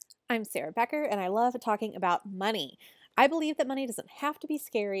I'm Sarah Becker, and I love talking about money. I believe that money doesn't have to be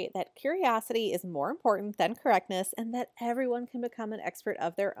scary, that curiosity is more important than correctness, and that everyone can become an expert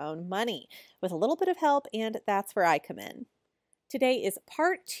of their own money with a little bit of help, and that's where I come in. Today is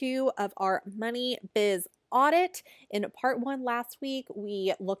part 2 of our Money Biz Audit. In part 1 last week,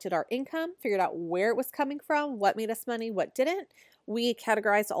 we looked at our income, figured out where it was coming from, what made us money, what didn't. We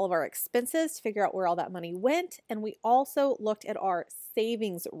categorized all of our expenses to figure out where all that money went. And we also looked at our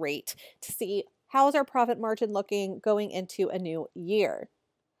savings rate to see how is our profit margin looking going into a new year.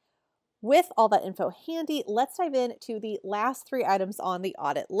 With all that info handy, let's dive into the last 3 items on the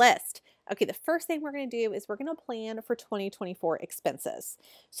audit list. Okay, the first thing we're going to do is we're going to plan for 2024 expenses.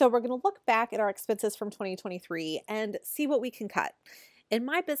 So we're going to look back at our expenses from 2023 and see what we can cut. In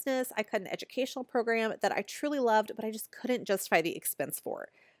my business, I cut an educational program that I truly loved, but I just couldn't justify the expense for.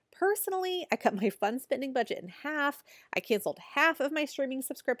 Personally, I cut my fun spending budget in half. I canceled half of my streaming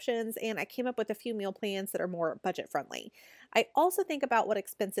subscriptions, and I came up with a few meal plans that are more budget friendly. I also think about what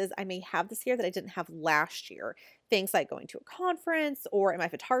expenses I may have this year that I didn't have last year. Things like going to a conference or in my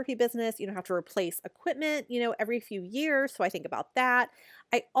photography business, have to replace equipment, every few years. So I think about that.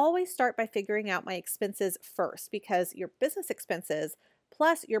 I always start by figuring out my expenses first because your business expenses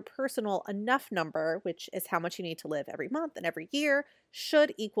plus your personal enough number, which is how much you need to live every month and every year,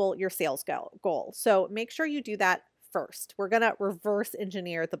 should equal your sales goal. So make sure you do that first. We're going to reverse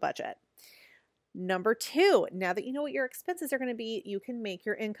engineer the budget. Number 2, now that you know what your expenses are going to be, you can make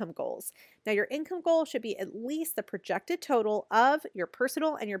your income goals. Now, your income goal should be at least the projected total of your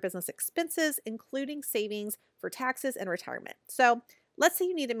personal and your business expenses, including savings for taxes and retirement. So let's say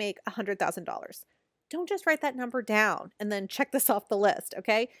you need to make $100,000. Don't just write that number down and then check this off the list,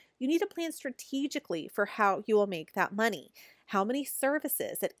 okay? You need to plan strategically for how you will make that money. How many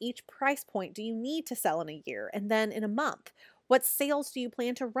services at each price point do you need to sell in a year and then in a month? What sales do you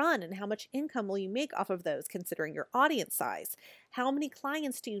plan to run and how much income will you make off of those considering your audience size? How many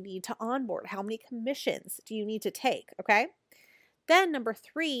clients do you need to onboard? How many commissions do you need to take, okay? Then number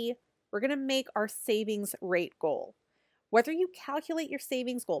 3, we're going to make our savings rate goal. Whether you calculate your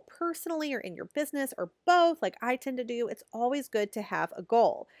savings goal personally or in your business or both, like I tend to do, it's always good to have a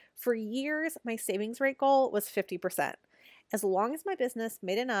goal. For years, my savings rate goal was 50%. As long as my business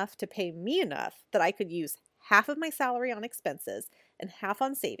made enough to pay me enough that I could use half of my salary on expenses and half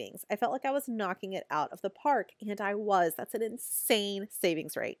on savings, I felt like I was knocking it out of the park, and I was. That's an insane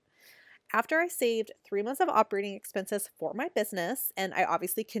savings rate. After I saved 3 months of operating expenses for my business, and I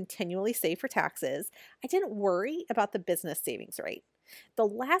obviously continually save for taxes, I didn't worry about the business savings rate. The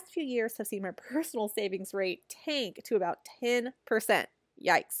last few years have seen my personal savings rate tank to about 10%.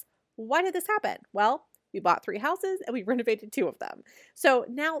 Yikes. Why did this happen? Well, we bought 3 houses and we renovated 2 of them. So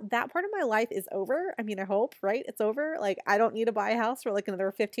now that part of my life is over. I mean, I hope, right? It's over. Like I don't need to buy a house for like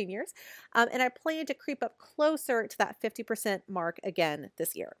another 15 years. And I plan to creep up closer to that 50% mark again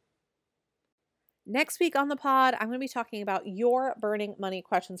this year. Next week on the pod, I'm going to be talking about your burning money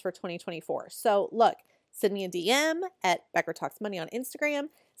questions for 2024. So look, send me a DM at Becker Talks Money on Instagram.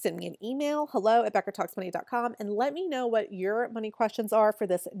 Send me an email, hello@beckertalksmoney.com, and let me know what your money questions are for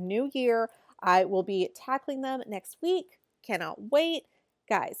this new year. I will be tackling them next week. Cannot wait.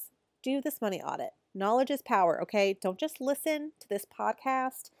 Guys, do this money audit. Knowledge is power, okay? Don't just listen to this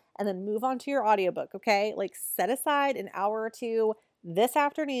podcast and then move on to your audiobook, okay? Like set aside an hour or 2 this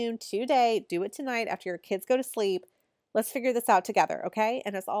afternoon, today, do it tonight after your kids go to sleep. Let's figure this out together, okay?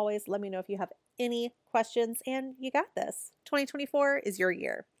 And as always, let me know if you have any questions, and you got this. 2024 is your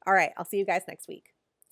year. All right, I'll see you guys next week.